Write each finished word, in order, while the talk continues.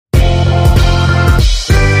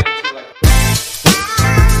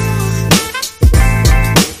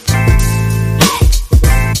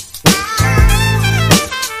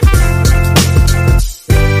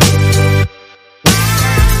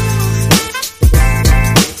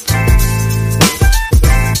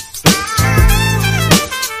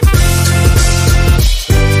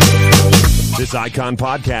This Icon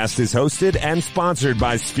podcast is hosted and sponsored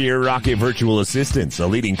by Sphere Rocket Virtual Assistants, a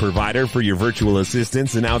leading provider for your virtual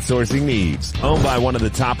assistants and outsourcing needs. Owned by one of the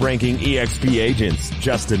top-ranking EXP agents,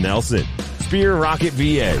 Justin Nelson. Sphere Rocket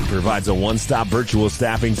VA provides a one-stop virtual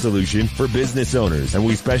staffing solution for business owners, and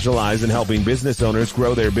we specialize in helping business owners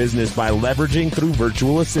grow their business by leveraging through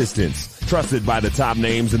virtual assistants. Trusted by the top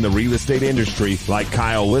names in the real estate industry like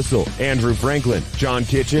Kyle Whistle, Andrew Franklin, John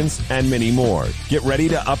Kitchens, and many more. Get ready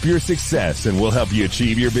to up your success and we'll help you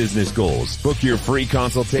achieve your business goals. Book your free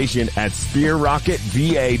consultation at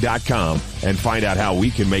sphererocketva.com and find out how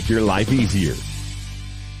we can make your life easier.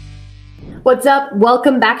 What's up?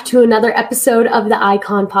 Welcome back to another episode of the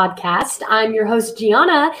Icon Podcast. I'm your host,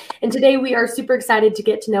 Gianna, and today we are super excited to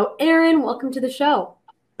get to know Aaron. Welcome to the show.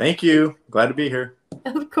 Thank you. Glad to be here.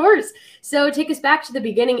 Of course. So take us back to the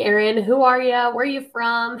beginning, Aaron. Who are you? Where are you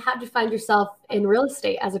from? How did you find yourself in real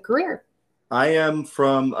estate as a career? I am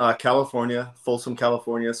from California, Folsom,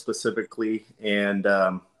 California specifically. And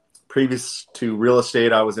previous to real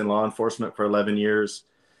estate, I was in law enforcement for 11 years.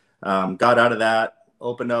 Got out of that,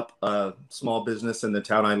 opened up a small business in the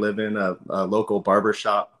town I live in, a local barber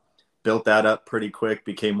shop. Built that up pretty quick,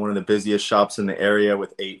 became one of the busiest shops in the area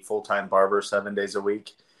with 8 full-time barbers 7 days a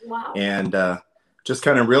week. Wow. And just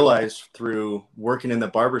kind of realized through working in the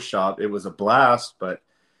barber shop, it was a blast, but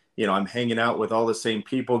you know, I'm hanging out with all the same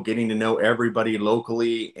people, getting to know everybody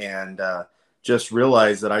locally, and just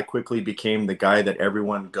realized that I quickly became the guy that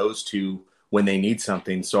everyone goes to when they need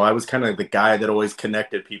something. So I was kind of the guy that always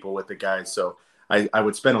connected people with the guys. So I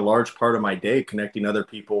would spend a large part of my day connecting other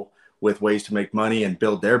people with ways to make money and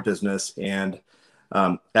build their business. And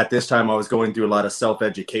at this time, I was going through a lot of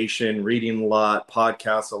self-education, reading a lot,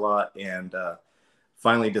 podcasts a lot, and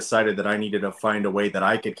finally decided that I needed to find a way that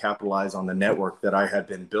I could capitalize on the network that I had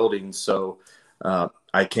been building. So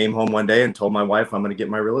I came home one day and told my wife I'm going to get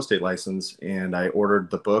my real estate license. And I ordered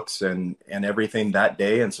the books and everything that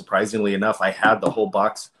day. And surprisingly enough, I had the whole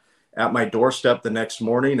box at my doorstep the next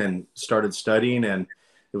morning and started studying. And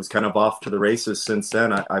it was kind of off to the races since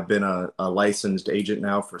then. I've been a licensed agent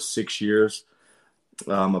now for 6 years.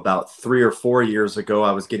 About 3 or 4 years ago,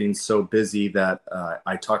 I was getting so busy that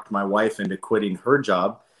I talked my wife into quitting her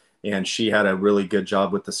job, and she had a really good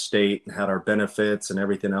job with the state and had our benefits and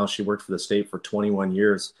everything else. She worked for the state for 21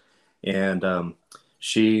 years, and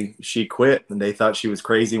she quit, and they thought she was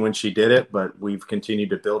crazy when she did it, but we've continued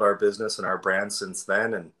to build our business and our brand since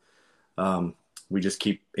then, and we just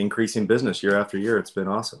keep increasing business year after year. It's been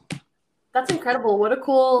awesome. That's incredible. What a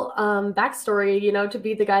cool backstory, you know, to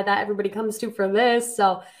be the guy that everybody comes to for this.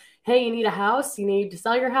 So, hey, you need a house, you need to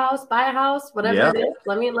sell your house, buy a house, whatever it is.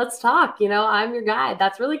 Let's talk. You know, I'm your guy.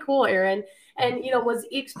 That's really cool, Aaron. And, you know, was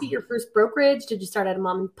EXP your first brokerage? Did you start at a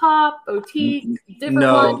mom and pop, boutique, different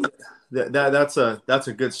one? That's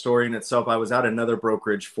a good story in itself. I was at another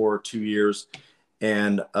brokerage for 2 years,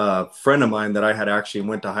 and a friend of mine that I had actually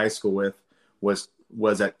went to high school with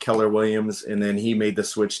was at Keller Williams, and then he made the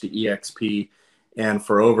switch to EXP. And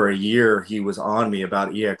for over a year, he was on me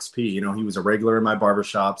about EXP. You know, he was a regular in my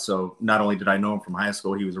barbershop. So not only did I know him from high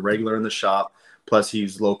school, he was a regular in the shop. Plus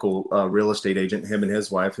he's local real estate agent, him and his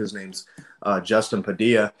wife. His name's Justin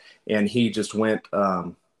Padilla. And he just went,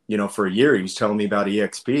 you know, for a year, he was telling me about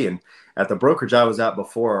EXP. And at the brokerage I was at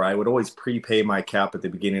before, I would always prepay my cap at the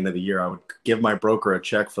beginning of the year. I would give my broker a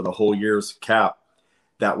check for the whole year's cap.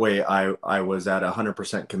 That way I was at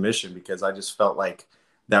 100% commission, because I just felt like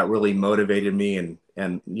that really motivated me. And,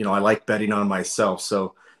 you know, I like betting on myself.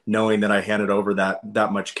 So knowing that I handed over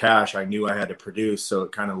that much cash, I knew I had to produce. So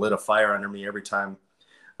it kind of lit a fire under me every time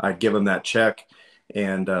I'd give him that check.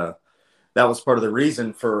 And that was part of the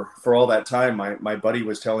reason for all that time. My buddy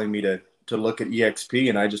was telling me to look at EXP,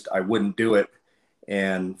 and I wouldn't do it.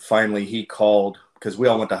 And finally he called, because we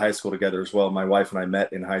all went to high school together as well. My wife and I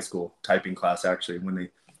met in high school, typing class, actually, when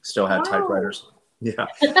they still had typewriters. Yeah.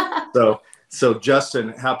 So Justin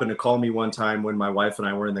happened to call me one time when my wife and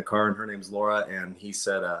I were in the car, and her name's Laura. And he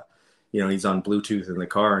said, you know, he's on Bluetooth in the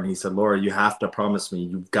car. And he said, Laura, you have to promise me,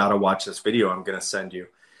 you've got to watch this video I'm going to send you.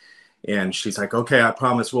 And she's like, okay, I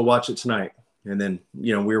promise we'll watch it tonight. And then,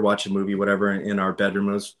 you know, we were watching a movie, whatever, in our bedroom.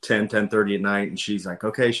 It was 10:30 at night. And she's like,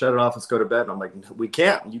 okay, shut it off. Let's go to bed. And I'm like, we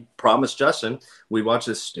can't. You promised Justin we watch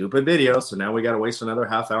this stupid video. So now we got to waste another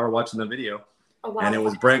half hour watching the video. Oh, wow. And it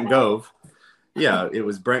was Brent Gove. Yeah, it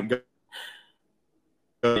was Brent Gove.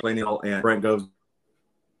 And Brent Gove,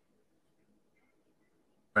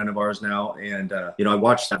 friend of ours now. And, you know, I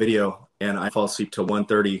watched that video and I fell asleep till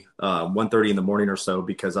 1:30 in the morning or so,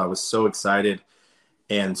 because I was so excited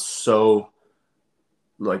and so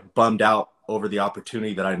like bummed out over the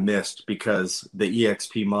opportunity that I missed, because the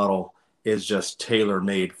EXP model is just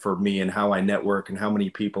tailor-made for me and how I network and how many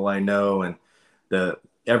people I know and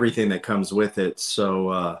everything that comes with it.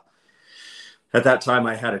 So at that time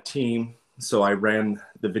I had a team. So I ran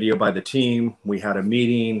the video by the team. We had a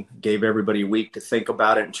meeting, gave everybody a week to think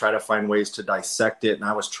about it and try to find ways to dissect it. And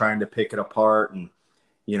I was trying to pick it apart. And,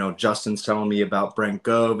 you know, Justin's telling me about Brent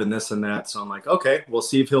Gove and this and that. So I'm like, okay, we'll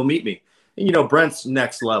see if he'll meet me. And, you know, Brent's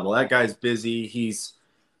next level. That guy's busy. He's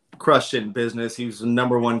crushed it in business. He was the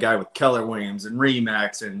number one guy with Keller Williams and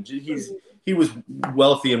Remax. And he was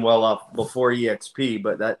wealthy and well off before EXP,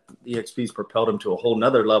 but that EXP's propelled him to a whole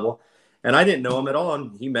nother level. And I didn't know him at all.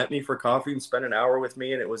 And he met me for coffee and spent an hour with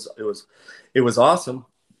me. And it was awesome.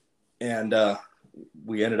 And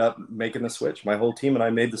we ended up making the switch. My whole team and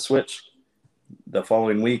I made the switch the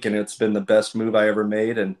following week. And it's been the best move I ever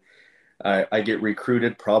made. And I get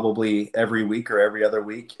recruited probably every week or every other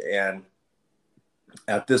week. And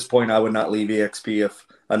at this point, I would not leave EXP if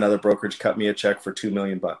another brokerage cut me a check for $2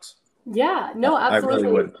 million. Yeah, no, absolutely.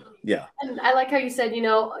 I really would. Yeah. And I like how you said, you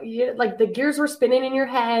know, like the gears were spinning in your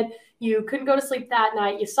head. You couldn't go to sleep that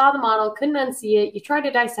night. You saw the model, couldn't unsee it. You tried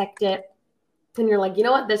to dissect it. And you're like, you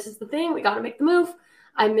know what? This is the thing. We got to make the move.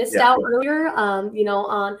 I missed out earlier, you know,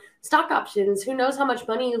 on stock options. Who knows how much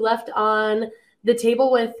money you left on the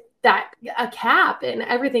table with that a cap and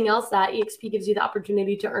everything else that EXP gives you the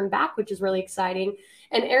opportunity to earn back, which is really exciting.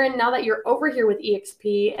 And Aaron, now that you're over here with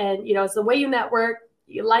EXP and, you know, it's the way you network,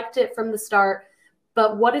 you liked it from the start.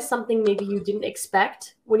 But what is something maybe you didn't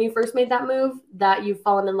expect when you first made that move that you've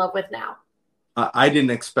fallen in love with now? I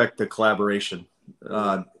didn't expect the collaboration.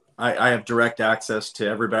 I have direct access to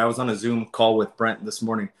everybody. I was on a Zoom call with Brent this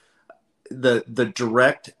morning. The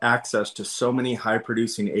direct access to so many high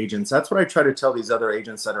producing agents. That's what I try to tell these other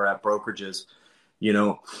agents that are at brokerages. You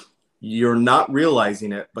know, you're not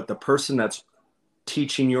realizing it, but the person that's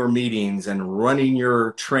teaching your meetings and running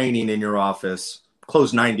your training in your office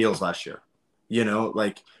closed 9 deals last year. You know,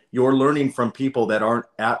 like you're learning from people that aren't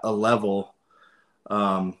at a level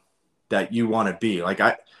that you want to be. Like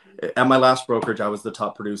at my last brokerage, I was the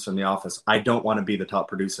top producer in the office. I don't want to be the top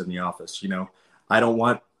producer in the office. You know, I don't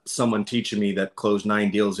want someone teaching me that closed 9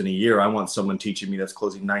 deals in a year. I want someone teaching me that's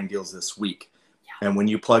closing 9 deals this week. Yeah. And when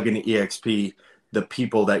you plug into EXP, the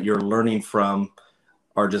people that you're learning from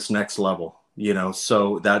are just next level, you know,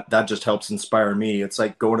 so that just helps inspire me. It's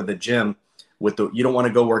like going to the gym. You don't want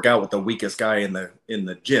to go work out with the weakest guy in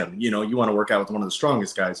the gym. You know, you want to work out with one of the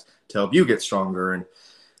strongest guys to help you get stronger. And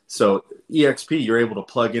so EXP, you're able to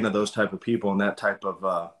plug into those type of people and that type of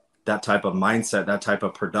mindset, that type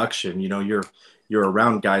of production. You know, you're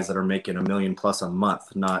around guys that are making $1 million+ a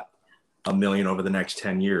month, not $1 million over the next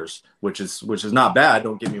 10 years, which is not bad.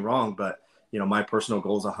 Don't get me wrong, but you know, my personal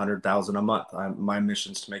goal is 100,000 a month. My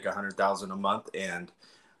mission is to make 100,000 a month, and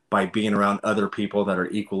by being around other people that are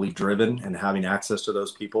equally driven and having access to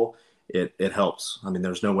those people, it helps. I mean,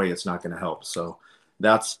 there's no way it's not going to help. So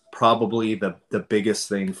that's probably the biggest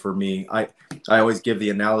thing for me. I always give the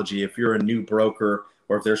analogy, if you're a new broker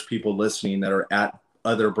or if there's people listening that are at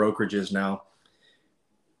other brokerages now,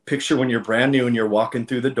 picture when you're brand new and you're walking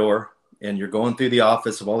through the door and you're going through the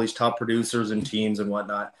office of all these top producers and teams and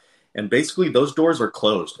whatnot. And basically those doors are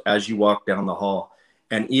closed as you walk down the hall.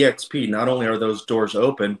 And EXP, not only are those doors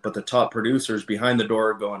open, but the top producers behind the door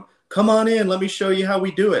are going, come on in, let me show you how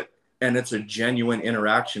we do it. And it's a genuine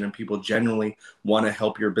interaction, and people genuinely want to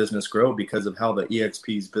help your business grow because of how the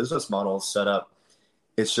EXP's business model is set up.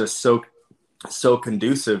 It's just so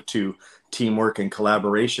conducive to teamwork and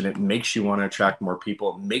collaboration. It makes you want to attract more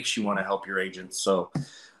people. It makes you want to help your agents. So,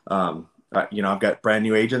 you know, I've got brand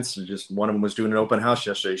new agents. Just one of them was doing an open house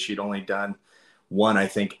yesterday. She'd only done one, I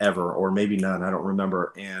think, ever, or maybe none. I don't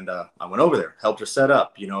remember. And I went over there, helped her set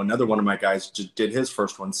up. You know, another one of my guys just did his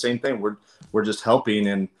first one. Same thing. We're just helping,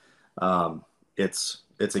 and it's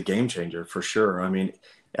a game changer for sure. I mean,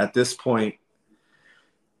 at this point,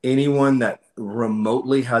 anyone that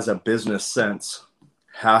remotely has a business sense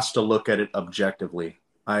has to look at it objectively.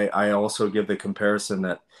 I also give the comparison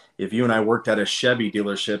that if you and I worked at a Chevy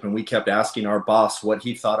dealership and we kept asking our boss what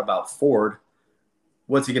he thought about Ford,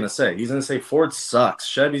 what's he going to say? He's going to say, Ford sucks.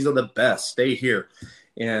 Chevys are the best. Stay here.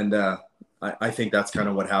 And I think that's kind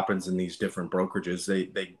of what happens in these different brokerages.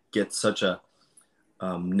 They get such a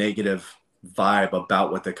negative vibe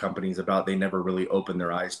about what the company's about. They never really open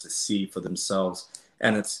their eyes to see for themselves.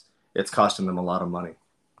 And it's costing them a lot of money.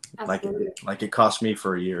 Absolutely. Like it cost me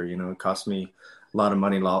for a year, you know, it cost me a lot of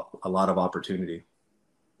money, a lot of opportunity.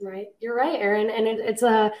 Right. You're right, Aaron. And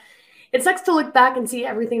it sucks to look back and see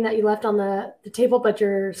everything that you left on the table, but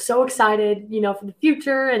you're so excited, you know, for the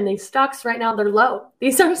future. And these stocks right now, they're low.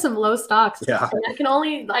 These are some low stocks. Yeah. And I can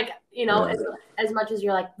only, like, you know, as much as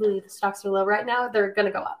you're like, the stocks are low right now, they're going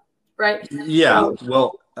to go up, right? Yeah.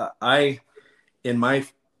 Well,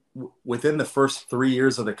 within the first 3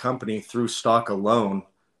 years of the company through stock alone,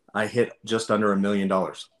 I hit just under $1 million.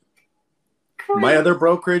 My other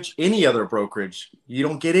brokerage, any other brokerage, you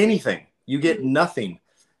don't get anything. You get nothing.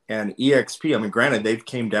 And EXP, I mean, granted, they've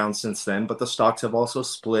came down since then, but the stocks have also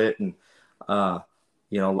split. And,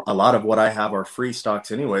 you know, a lot of what I have are free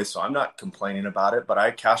stocks anyway, so I'm not complaining about it. But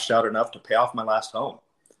I cashed out enough to pay off my last home.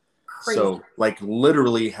 Crazy. So, like,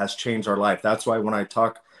 literally has changed our life. That's why when I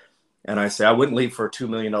talk and I say I wouldn't leave for a $2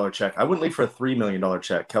 million check, I wouldn't leave for a $3 million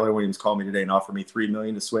check. Keller Williams called me today and offered me $3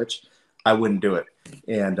 million to switch. I wouldn't do it.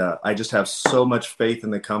 And I just have so much faith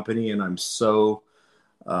in the company, and I'm so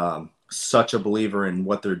such a believer in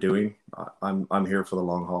what they're doing. I'm here for the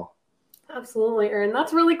long haul. Absolutely, Aaron.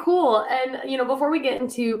 That's really cool. And, you know, before we get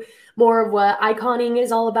into more of what iconing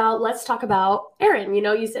is all about, let's talk about Aaron. You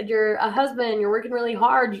know, you said you're a husband, you're working really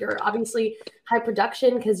hard. You're obviously high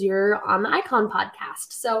production because you're on the Icon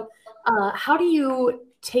podcast. So how do you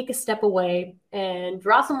take a step away and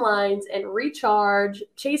draw some lines and recharge,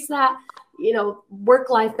 chase that, you know,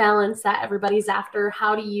 work-life balance that everybody's after?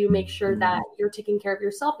 How do you make sure that you're taking care of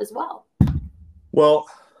yourself as well? Well,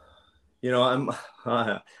 you know,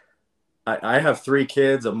 I have 3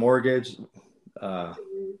 kids, a mortgage.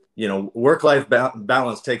 You know, work-life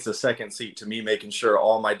balance takes a second seat to me, making sure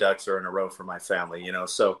all my ducks are in a row for my family, you know.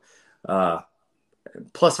 So,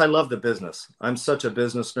 plus I love the business. I'm such a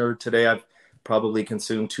business nerd. Today I've probably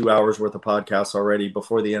consumed 2 hours worth of podcasts already.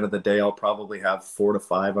 Before the end of the day, I'll probably have 4 to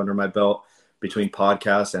 5 under my belt between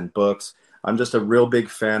podcasts and books. I'm just a real big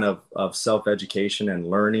fan of self-education and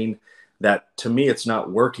learning. That to me, it's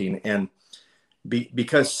not working. And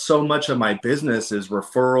because so much of my business is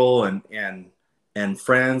referral and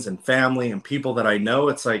friends and family and people that I know,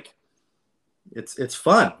 it's like, it's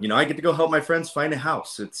fun. You know, I get to go help my friends find a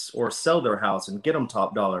house or sell their house and get them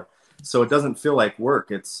top dollar. So it doesn't feel like work.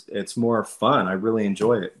 It's more fun. I really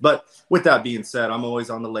enjoy it. But with that being said, I'm always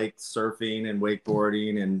on the lake surfing and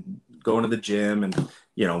wakeboarding and going to the gym, and,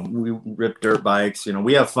 you know, we rip dirt bikes, you know,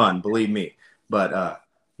 we have fun, believe me. But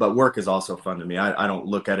work is also fun to me. I don't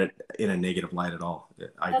look at it in a negative light at all.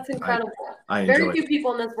 That's incredible. I enjoy Very few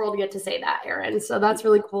people in this world get to say that, Aaron. So that's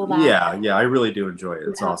really cool. Yeah, I really do enjoy it.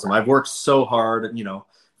 It's awesome. I've worked so hard. You know,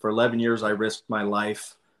 for 11 years, I risked my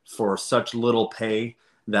life for such little pay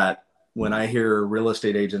that when I hear real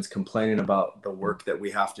estate agents complaining about the work that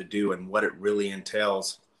we have to do and what it really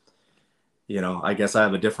entails, you know, I guess I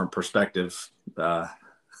have a different perspective.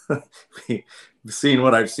 Seeing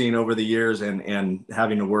what I've seen over the years and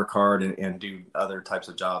having to work hard and do other types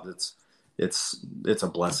of jobs, it's a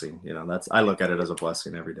blessing. You know, I look at it as a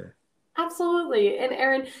blessing every day. Absolutely. And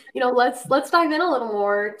Aaron, you know, let's dive in a little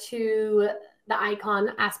more to the icon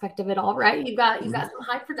aspect of it all, right? You've got some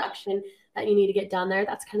high production that you need to get done there.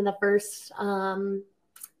 That's kind of the first, I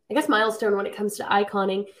guess, milestone when it comes to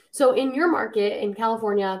iconing. So in your market in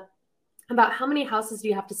California, about how many houses do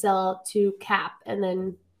you have to sell to cap? And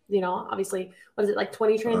then, you know, obviously, what is it, like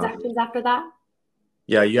 20 transactions after that?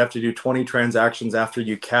 Yeah, you have to do 20 transactions after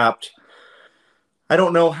you capped. I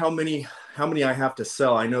don't know how many I have to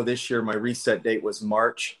sell. I know this year my reset date was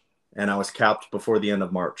March, and I was capped before the end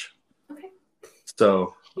of March. Okay.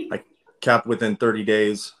 So I capped within 30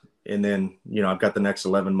 days, and then, you know, I've got the next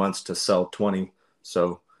 11 months to sell 20.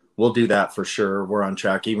 So we'll do that for sure. We're on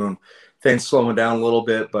track, even things slowing down a little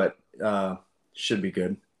bit, but should be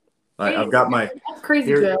good. I've got my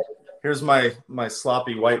crazy good. Here's my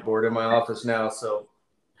sloppy whiteboard in my office now. So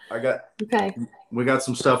we got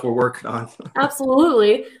some stuff we're working on.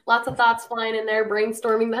 Absolutely. Lots of thoughts flying in there,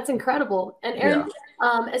 brainstorming. That's incredible. And Aaron,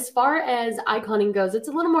 as far as iconing goes, it's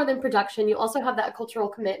a little more than production. You also have that cultural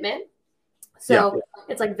commitment. So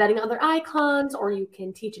it's like vetting other icons, or you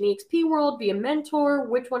can teach an EXP world, be a mentor.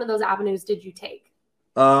 Which one of those avenues did you take?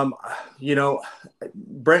 You know,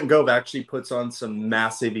 Brent Gove actually puts on some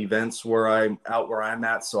massive events where I'm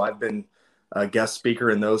at. So I've been a guest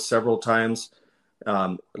speaker in those several times,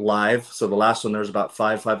 live. So the last one, there's about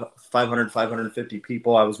 550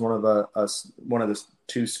 people. I was one of the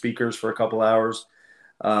 2 speakers for a couple hours.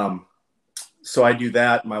 So I do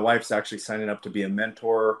that. My wife's actually signing up to be a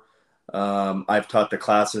mentor. I've taught the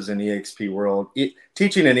classes in EXP world.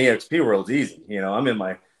 Teaching in EXP world is easy. You know, I'm in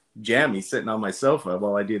my jammy sitting on my sofa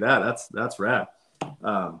while I do that. That's rad.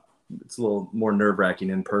 It's a little more nerve-wracking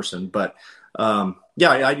in person, but I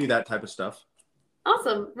do that type of stuff.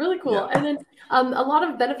 Awesome. Really cool. Yeah. And then a lot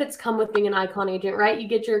of benefits come with being an icon agent, right? You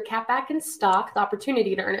get your cap back in stock, the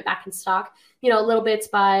opportunity to earn it back in stock, you know, little bits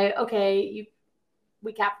by, okay,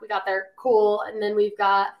 we got there, cool. And then we've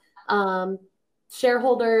got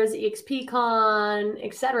shareholders, EXP Con,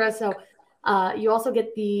 etc. So you also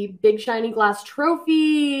get the big shiny glass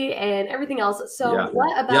trophy and everything else. So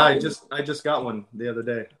what about? Yeah, I just got one the other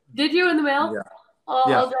day. Did you in the mail? Yeah.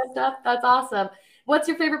 All dressed up. That's awesome. What's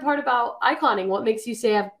your favorite part about iconing? What makes you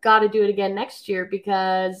say I've got to do it again next year?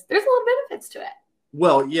 Because there's a lot of benefits to it.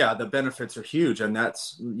 Well, yeah, the benefits are huge, and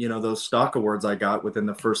that's those stock awards I got within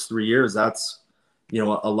the first 3 years. That's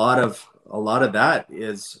a lot of that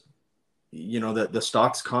is the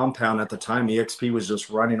stocks compound at the time. EXP was just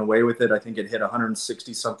running away with it. I think it hit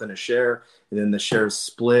 160 something a share, and then the shares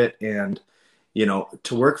split. And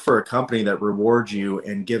to work for a company that rewards you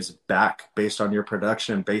and gives back based on your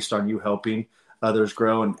production, based on you helping others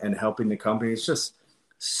grow and helping the company, it's just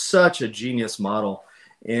such a genius model.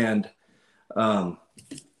 And I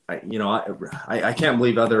can't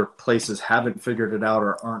believe other places haven't figured it out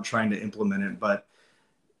or aren't trying to implement it. But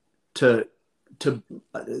the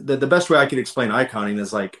best way I could explain iconing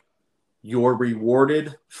is like you're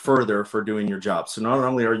rewarded further for doing your job. So not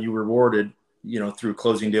only are you rewarded, through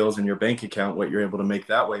closing deals in your bank account, what you're able to make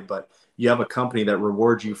that way, but you have a company that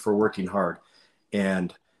rewards you for working hard.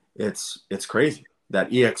 And it's crazy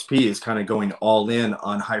that EXP is kind of going all in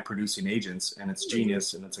on high producing agents, and it's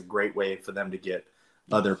genius. And it's a great way for them to get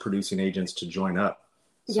other producing agents to join up.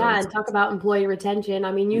 Yeah. And talk about employee retention.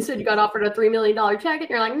 I mean, you said you got offered a $3 million check and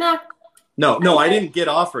you're like, nah. No, I didn't get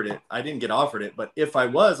offered it. But if I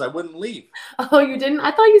was, I wouldn't leave. Oh, you didn't?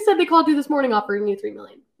 I thought you said they called you this morning offering you $3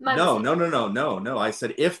 million. No. I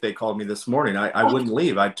said if they called me this morning, I wouldn't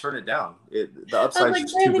leave. I'd turn it down. The upside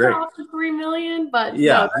is too great. Offered $3 million, but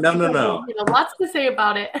yeah, no. Lots to say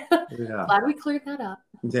about it. Yeah. Glad we cleared that up.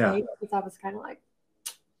 Yeah, because I was kind of like,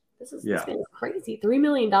 this is crazy. $3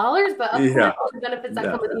 million, but of course, all the benefits that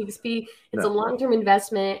come with EXP. It's a long-term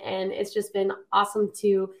investment, and it's just been awesome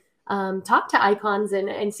to talk to icons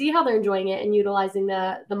and see how they're enjoying it and utilizing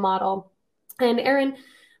the model. And Aaron,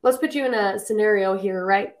 let's put you in a scenario here,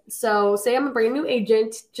 right? So say I'm a brand new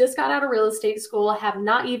agent, just got out of real estate school, have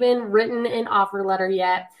not even written an offer letter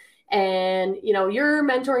yet. And, you're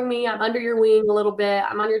mentoring me. I'm under your wing a little bit.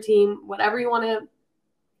 I'm on your team, whatever you want to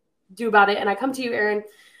do about it. And I come to you, Aaron,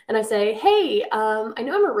 and I say, hey, I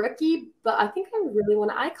know I'm a rookie, but I think I really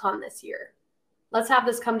want to icon this year. Let's have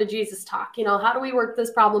this come to Jesus talk. How do we work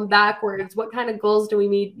this problem backwards? What kind of goals do we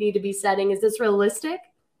need to be setting? Is this realistic?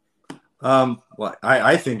 Well,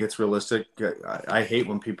 I think it's realistic. I hate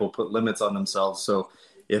when people put limits on themselves. So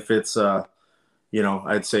if it's,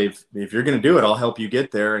 I'd say if you're going to do it, I'll help you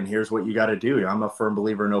get there. And here's what you got to do. I'm a firm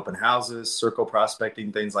believer in open houses, circle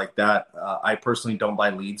prospecting, things like that. I personally don't buy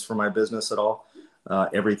leads for my business at all.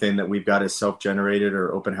 Everything that we've got is self-generated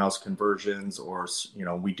or open house conversions, or,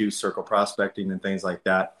 we do circle prospecting and things like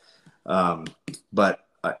that. But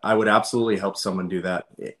I would absolutely help someone do that,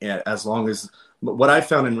 as long as what I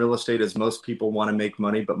found in real estate is most people want to make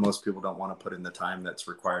money, but most people don't want to put in the time that's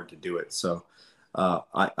required to do it. So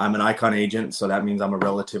I'm an icon agent, so that means I'm a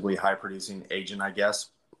relatively high producing agent, I guess.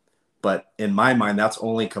 But in my mind, that's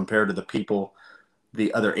only compared to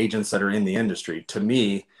the other agents that are in the industry. To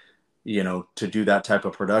me, to do that type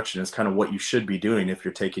of production is kind of what you should be doing if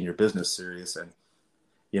you're taking your business serious. And,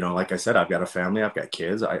 like I said, I've got a family, I've got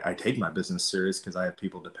kids. I take my business serious because I have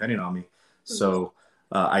people depending on me. Mm-hmm. So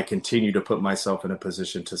I continue to put myself in a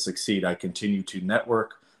position to succeed. I continue to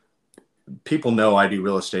network. People know I do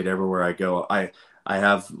real estate everywhere I go. I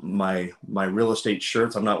have my real estate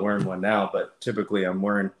shirts. I'm not wearing one now, but typically I'm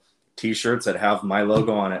wearing T-shirts that have my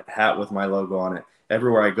logo on it, hat with my logo on it.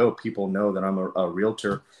 Everywhere I go, people know that I'm a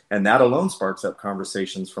realtor, and that alone sparks up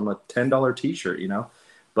conversations from a $10 T-shirt,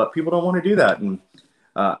 but people don't want to do that. And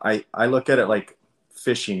I look at it like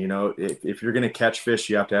fishing, if you're going to catch fish,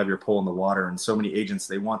 you have to have your pole in the water. And so many agents,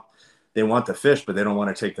 they want the fish, but they don't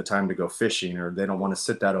want to take the time to go fishing, or they don't want to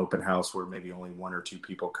sit that open house where maybe only 1 or 2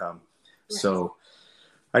 people come. Right. So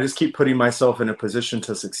I just keep putting myself in a position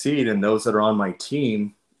to succeed, and those that are on my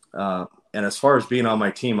team. And as far as being on my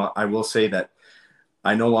team, I will say that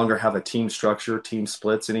I no longer have a team structure, team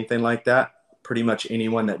splits, anything like that. Pretty much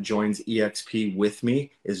anyone that joins EXP with me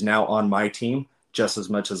is now on my team just as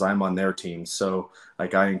much as I'm on their team. So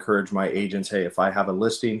like I encourage my agents, hey, if I have a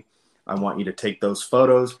listing, I want you to take those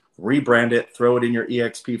photos, rebrand it, throw it in your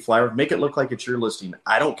EXP flyer, make it look like it's your listing.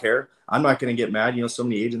 I don't care. I'm not going to get mad. So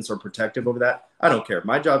many agents are protective over that. I don't care.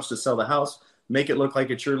 My job's to sell the house, make it look like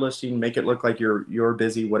it's your listing, make it look like you're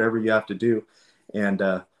busy, whatever you have to do. And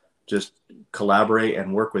just collaborate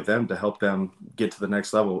and work with them to help them get to the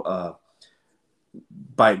next level.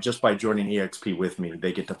 By joining EXP with me,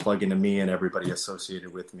 they get to plug into me and everybody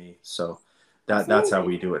associated with me. So that's how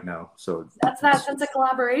we do it now. So that's that sense of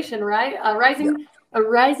collaboration, right? A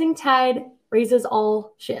rising tide raises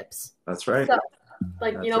all ships. That's right. So,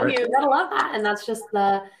 like, That's you know, right. you gotta love that. And that's just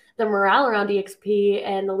the morale around EXP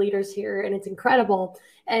and the leaders here. And it's incredible.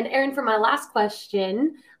 And Aaron, for my last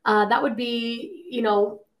question, that would be, you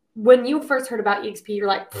know, when you first heard about EXP, you're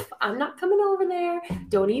like, I'm not coming over there.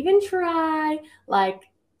 Don't even try. Like,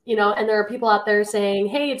 you know, and there are people out there saying,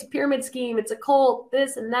 hey, it's a pyramid scheme. It's a cult,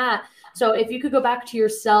 this and that. So if you could go back to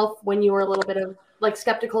yourself when you were a little bit of like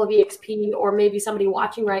skeptical of EXP, or maybe somebody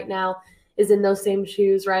watching right now is in those same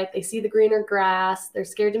shoes, right? They see the greener grass. They're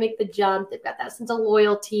scared to make the jump. They've got that sense of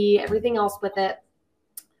loyalty, everything else with it.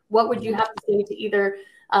 What would you have to say to either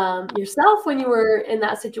yourself when you were in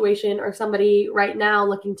that situation, or somebody right now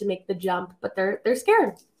looking to make the jump, but they're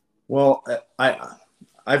scared? Well,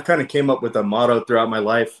 I've kind of came up with a motto throughout my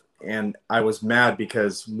life, and I was mad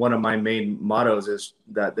because one of my main mottos is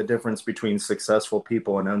that the difference between successful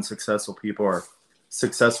people and unsuccessful people are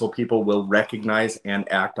successful people will recognize and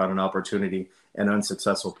act on an opportunity, and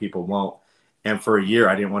unsuccessful people won't. And for a year,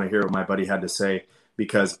 I didn't want to hear what my buddy had to say,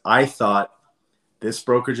 because I thought this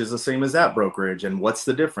brokerage is the same as that brokerage. And what's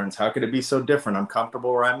the difference? How could it be so different? I'm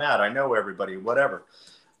comfortable where I'm at. I know everybody, whatever.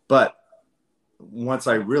 But once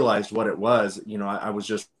I realized what it was, you know, I was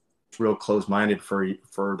just real closed-minded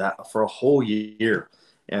for a whole year.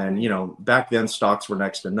 And, you know, back then stocks were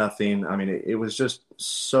next to nothing. I mean, it was just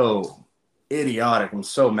so idiotic. I'm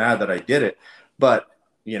so mad that I did it, but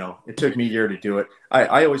you know, it took me a year to do it.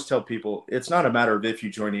 I always tell people it's not a matter of if you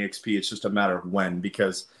join EXP, it's just a matter of when,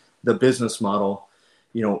 because the business model,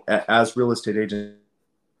 you know, as real estate agents.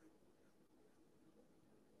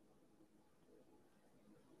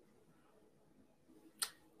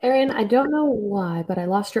 Aaron, I don't know why, but I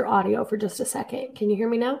lost your audio for just a second. Can you hear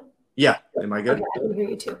me now? Yeah. Am I good? Okay, I can hear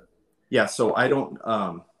you too. Yeah. So I don't,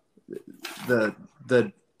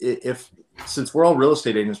 since we're all real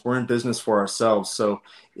estate agents, we're in business for ourselves. So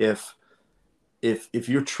if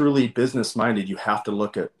you're truly business minded, you have to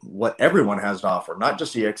look at what everyone has to offer, not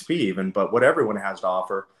just EXP even, but what everyone has to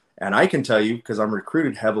offer. And I can tell you, because I'm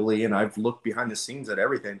recruited heavily and I've looked behind the scenes at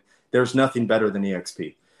everything, there's nothing better than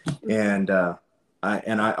EXP. And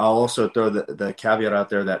I'll also throw the caveat out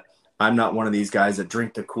there that I'm not one of these guys that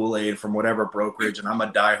drink the Kool-Aid from whatever brokerage and I'm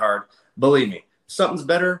a diehard. Believe me, something's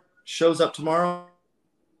better shows up tomorrow,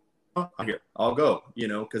 I'm here, I'll go, you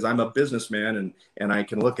know, because I'm a businessman and I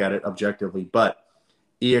can look at it objectively. But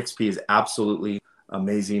EXP is absolutely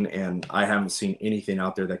amazing, and I haven't seen anything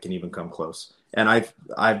out there that can even come close. And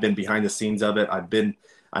I've been behind the scenes of it.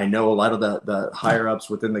 I know a lot of the higher ups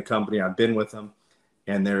within the company. I've been with them,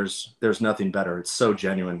 and there's nothing better. It's so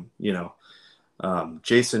genuine, you know.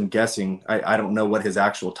 Jason Guessing, I don't know what his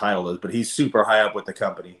actual title is, but he's super high up with the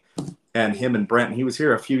company. And him and Brent, he was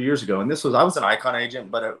here a few years ago. And I was an Icon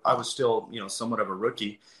agent, but I was still, you know, somewhat of a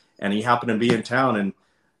rookie. And he happened to be in town, and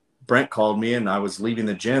Brent called me, and I was leaving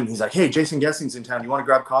the gym. He's like, hey, Jason Guessing's in town. You want to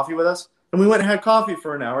grab coffee with us? And we went and had coffee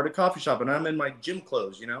for an hour at a coffee shop, and I'm in my gym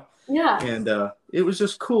clothes, you know? Yeah. And it was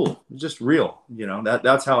just cool. It was just real. You know,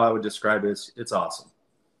 that's how I would describe it. It's awesome.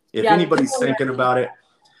 If anybody's thinking about it,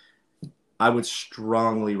 I would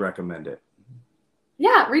strongly recommend it.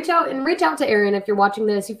 Yeah, reach out to Aaron if you're watching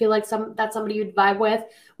this. You feel like that's somebody you'd vibe with.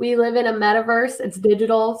 We live in a metaverse. It's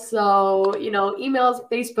digital. So, you know, emails,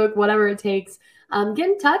 Facebook, whatever it takes. Get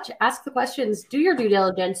in touch, ask the questions, do your due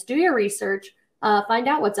diligence, do your research, find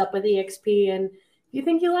out what's up with EXP. And if you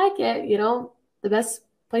think you like it, you know, the best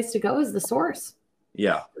place to go is the source.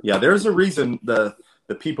 Yeah. Yeah. There's a reason the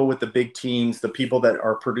people with the big teams, the people that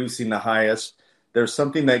are producing the highest, there's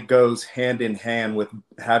something that goes hand in hand with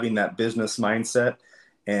having that business mindset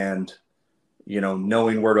and, you know,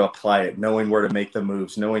 knowing where to apply it, knowing where to make the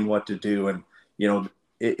moves, knowing what to do. And, you know,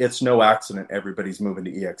 it's no accident everybody's moving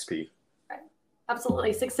to EXP. Right.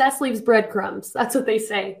 Absolutely. Success leaves breadcrumbs. That's what they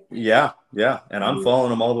say. Yeah. Yeah. And I'm following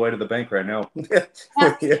them all the way to the bank right now.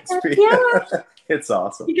 EXP. Yeah. It's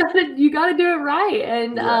awesome. You gotta do it right.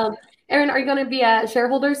 And Aaron, are you going to be at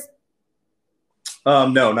Shareholders? No,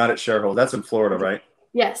 not at Shareholders. That's in Florida, right?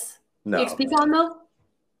 Yes. No. EXPCon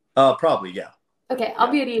though? Probably, yeah. Okay,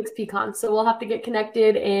 I'll be at EXPCon, so we'll have to get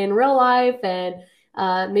connected in real life and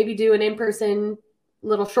maybe do an in-person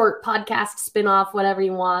little short podcast spin-off, whatever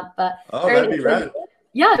you want. But Aaron, that'd be rad.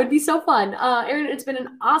 Yeah, it would be so fun. Aaron, it's been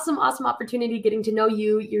an awesome opportunity getting to know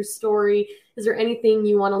you, your story. Is there anything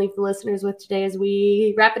you want to leave the listeners with today as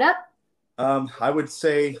we wrap it up? I would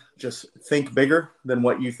say just think bigger than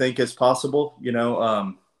what you think is possible. You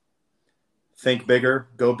know, think bigger,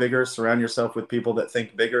 go bigger, surround yourself with people that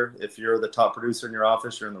think bigger. If you're the top producer in your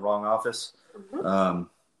office, you're in the wrong office.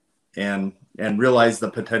 Mm-hmm. And realize the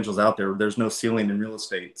potential's out there. There's no ceiling in real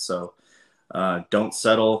estate. So don't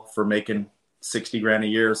settle for making 60 grand a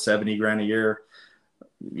year, 70 grand a year.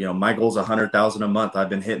 You know, my goal's 100,000 a month. I've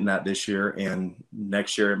been hitting that this year, and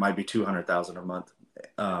next year it might be 200,000 a month.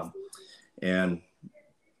 And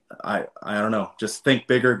I don't know, just think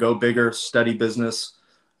bigger, go bigger, study business,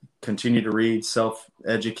 continue to read,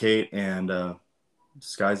 self-educate, and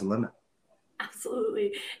sky's the limit.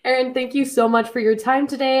 Absolutely. Aaron, thank you so much for your time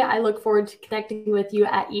today. I look forward to connecting with you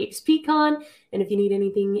at EXPCon. And if you need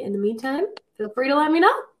anything in the meantime, feel free to let me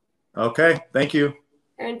know. Okay. Thank you.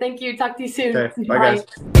 Aaron, thank you. Talk to you soon. Okay. Bye, guys.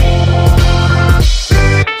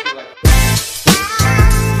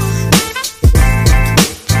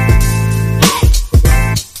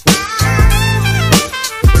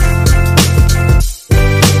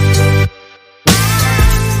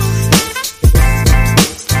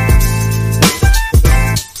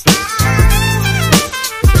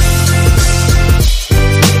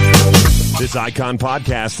 This Icon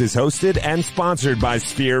podcast is hosted and sponsored by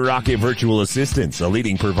Sphere Rocket Virtual Assistants, a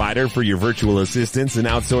leading provider for your virtual assistants and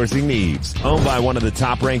outsourcing needs. Owned by one of the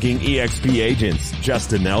top-ranking EXP agents,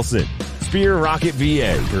 Justin Nelson. Sphere Rocket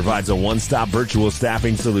VA provides a one-stop virtual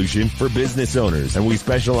staffing solution for business owners, and we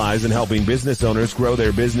specialize in helping business owners grow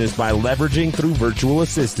their business by leveraging through virtual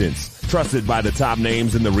assistants. Trusted by the top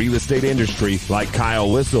names in the real estate industry like Kyle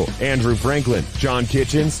Whistle, Andrew Franklin, John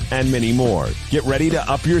Kitchens, and many more. Get ready to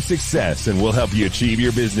up your success, and we'll help you achieve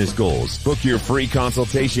your business goals. Book your free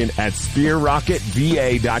consultation at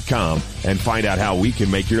sphererocketva.com and find out how we can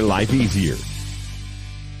make your life easier.